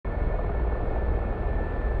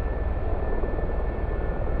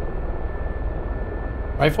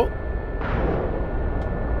Rifle.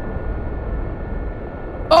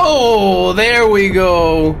 Oh, there we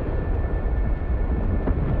go.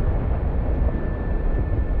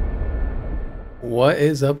 What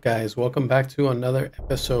is up, guys? Welcome back to another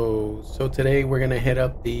episode. So today we're gonna hit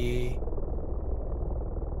up the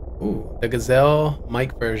GAZELLE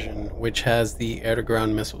mic version, which has the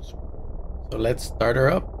air-to-ground missiles. So let's start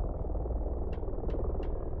her up.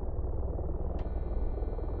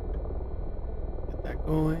 Get that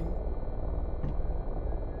going.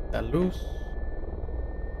 Get that loose.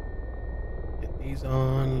 Get these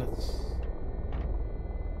on.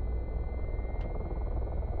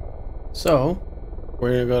 So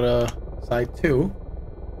we're gonna go to side 2.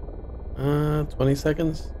 20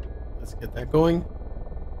 seconds. Let's get that going.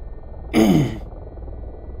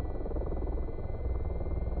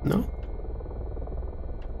 No?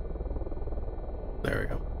 There we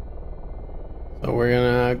go. So we're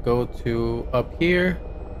gonna go to up here,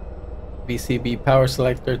 VCB power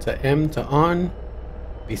selector to M to on,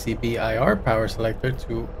 VCB IR power selector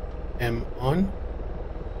to M on,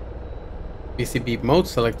 VCB mode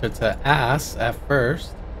selector to AS at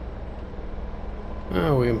first.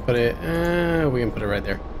 Oh, we can put it right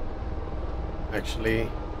there. Actually,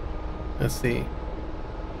 let's see.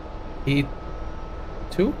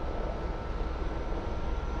 E2.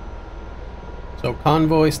 So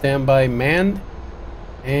convoy, standby, manned,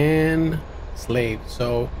 and slaved.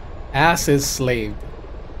 So AS is slaved.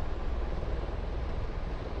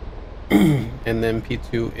 And then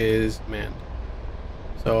P2 is manned.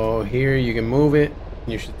 So here you can move it.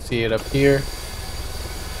 You should see it up here.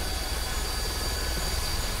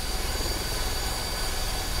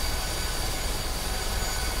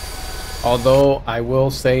 Although I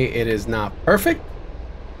will say it is not perfect,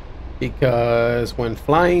 because when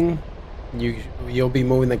flying, you'll be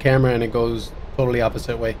moving the camera and it goes totally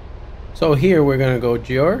opposite way. So here we're gonna go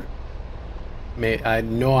GR. I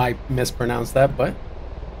know I mispronounced that, but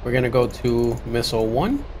we're gonna go to missile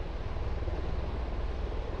 1.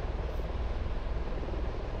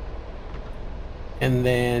 And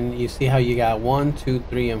then you see how you got 1, 2,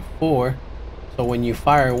 3, and 4. So when you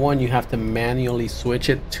fire 1, you have to manually switch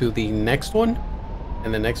it to the next one,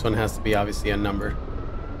 and the next one has to be obviously a number.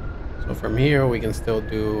 So from here we can still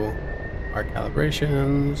do our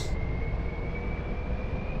calibrations.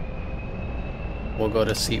 We'll go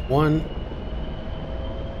to seat 1,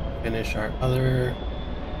 finish our other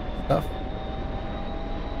stuff.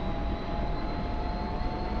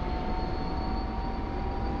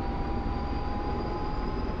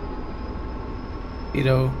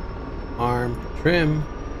 Torpedo, arm, trim,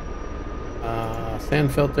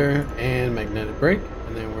 sand filter, and magnetic brake.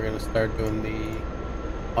 And then we're going to start doing the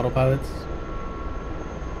autopilots.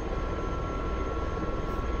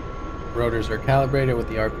 Rotors are calibrated with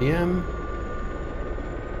the RPM.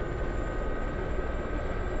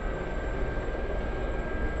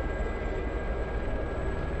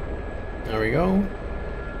 There we go.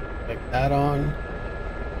 Click that on.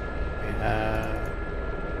 We have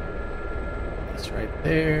this right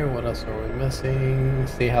there. What else are we missing?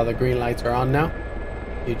 See how the green lights are on now?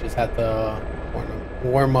 You just have to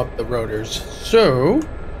warm up the rotors. So,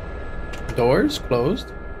 doors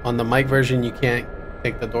closed. On the mic version, you can't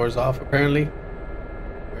take the doors off apparently.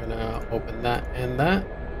 We're gonna open that and that.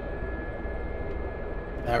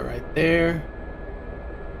 That right there.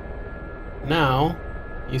 Now,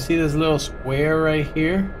 you see this little square right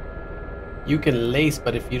here? You can lace,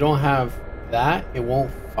 but if you don't have that, it won't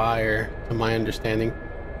fire, to my understanding.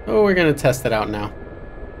 Oh, we're gonna test it out now.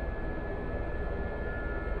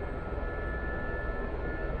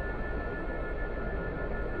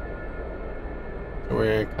 So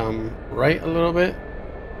we're gonna come right a little bit.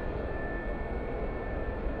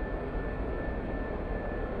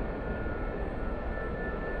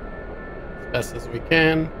 As best as we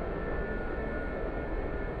can.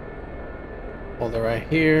 Hold it right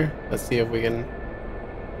here. Let's see if we can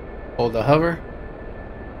hold the hover.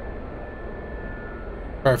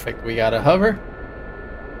 Perfect, we got a hover.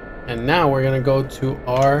 And now we're gonna go to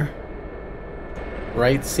our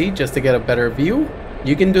right seat just to get a better view.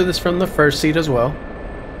 You can do this from the first seat as well.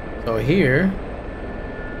 So here,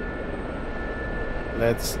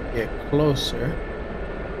 let's get closer.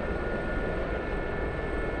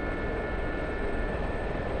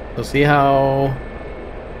 So see how,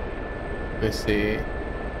 let's see.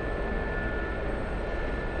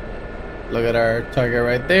 Look at our target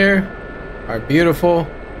right there. Our beautiful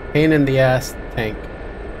pain in the ass tank.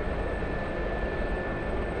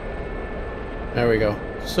 There we go.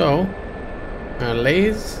 So,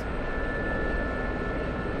 lays.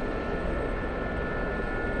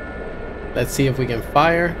 Let's see if we can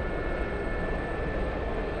fire.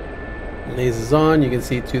 Lays is on. You can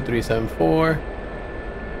see 2374.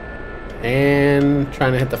 And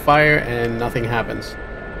trying to hit the fire and nothing happens.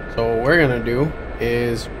 So what we're going to do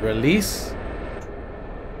is release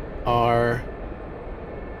our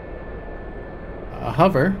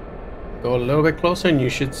hover. Go a little bit closer and you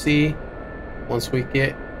should see once we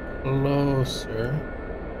get closer.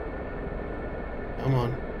 Come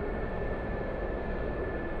on.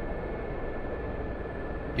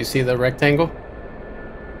 You see the rectangle?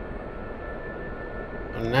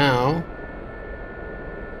 So now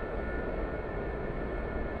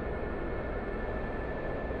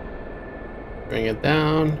bring it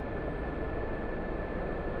down.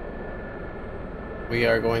 We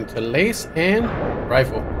are going to lace and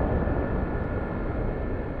rifle.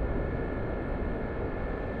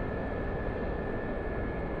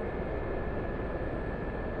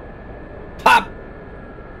 Pop!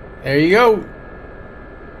 There you go.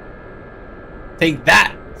 Take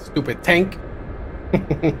that, stupid tank.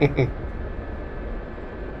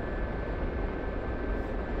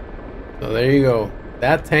 So there you go.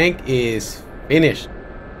 That tank is finished.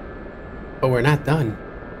 But we're not done.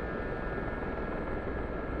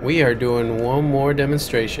 We are doing one more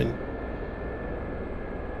demonstration.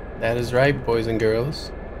 That is right, boys and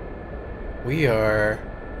girls. We are...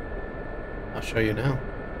 I'll show you now.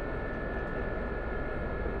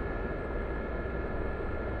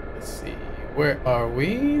 Let's see. Where are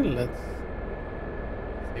we? Let's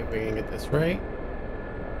see if we can get this right.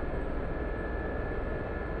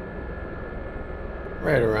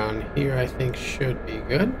 Right around here, I think, should be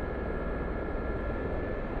good.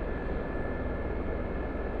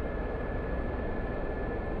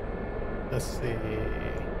 Let's see.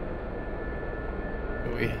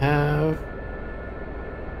 Do we have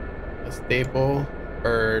a stable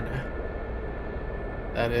bird?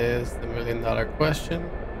 That is the million-dollar question.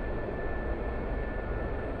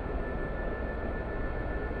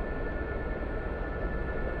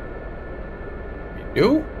 We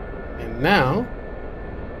do. And now,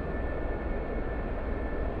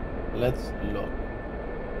 let's look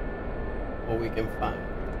what we can find.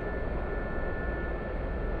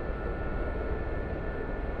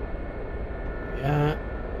 Yeah.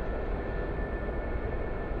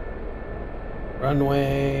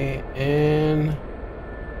 Runway and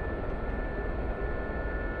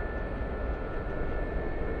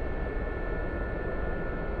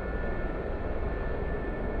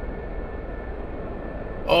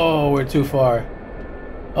oh, we're too far.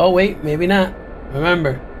 Oh wait, maybe not.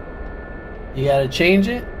 Remember, you gotta change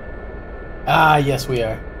it. Ah, yes we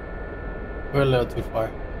are. We're a little too far.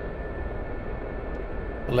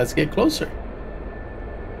 Well, let's get closer.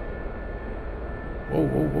 Whoa,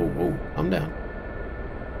 whoa, whoa, whoa. Calm down.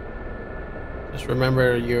 Just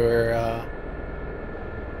remember your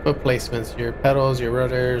foot placements, your pedals, your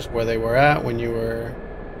rotors, where they were at when you were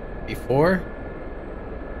before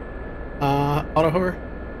auto hover.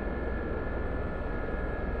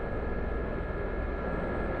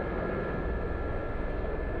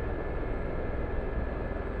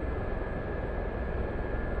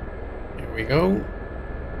 Here we go.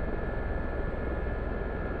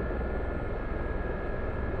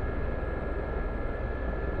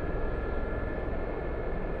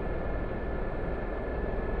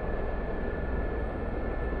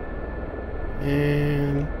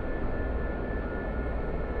 And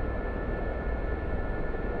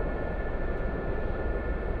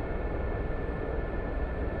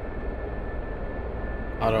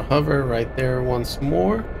auto hover right there once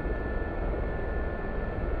more.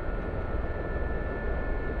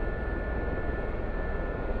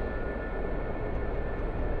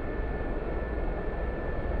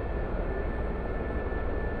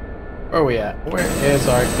 Where are we at? Where is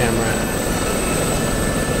our camera at?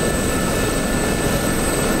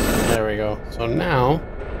 There we go. So now,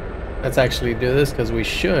 let's actually do this because we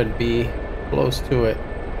should be close to it.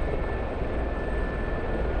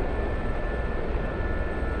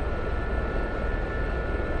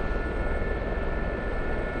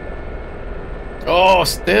 Oh,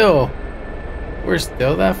 still. We're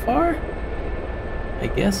still that far? I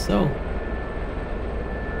guess so.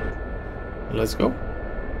 Let's go.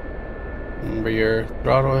 Remember your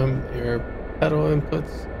throttle and your pedal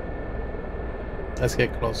inputs. Let's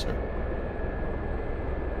get closer.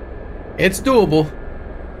 It's doable.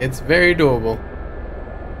 It's very doable.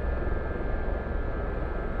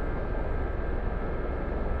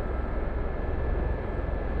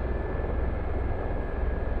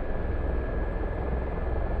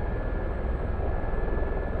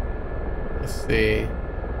 Let's see.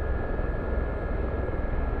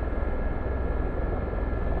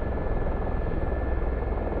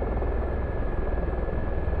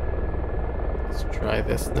 try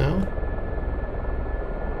this now.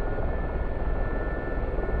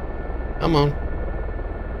 Come on.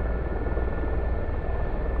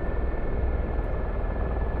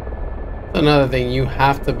 Another thing, you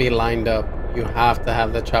have to be lined up. You have to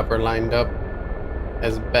have the chopper lined up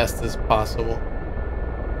as best as possible.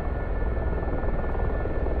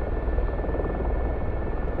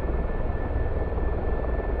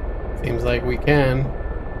 Seems like we can.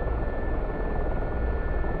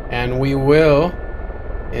 And we will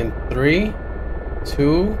in 3,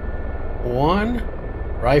 2, 1,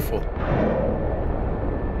 rifle.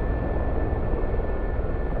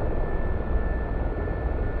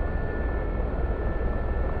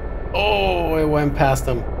 Oh, it went past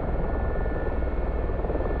him.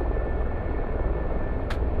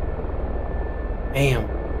 Damn.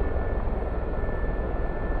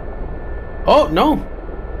 Oh, no.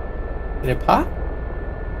 Did it pop?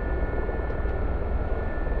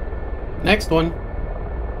 Next one.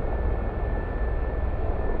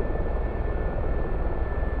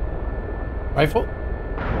 Rifle.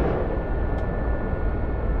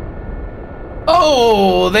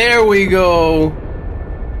 Oh, there we go.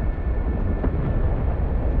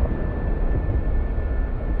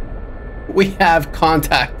 We have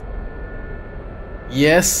contact.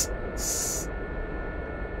 Yes.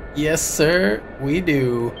 Yes, sir, we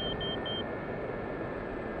do.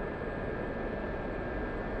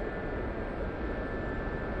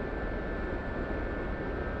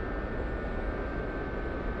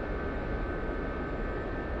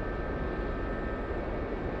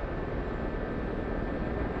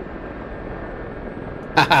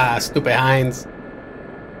 Haha, stupid Heinz.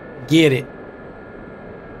 Get it.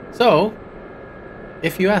 So,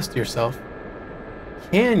 if you asked yourself,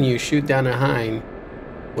 can you shoot down a hind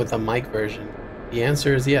with a mic version? The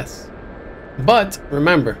answer is yes. But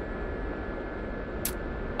remember,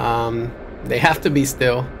 they have to be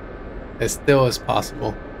still as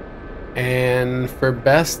possible. And for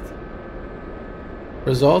best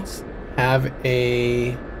results, have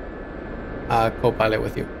a co-pilot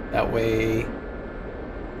with you. That way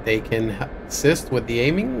they can assist with the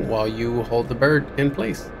aiming while you hold the bird in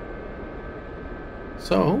place.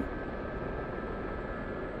 So,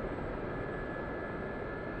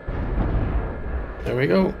 there we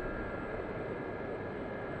go.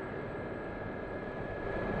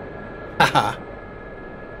 Haha.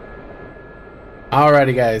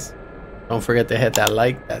 Alrighty, guys. Don't forget to hit that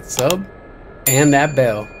like, that sub, and that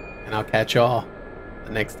bell. And I'll catch y'all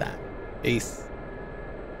the next time. Peace.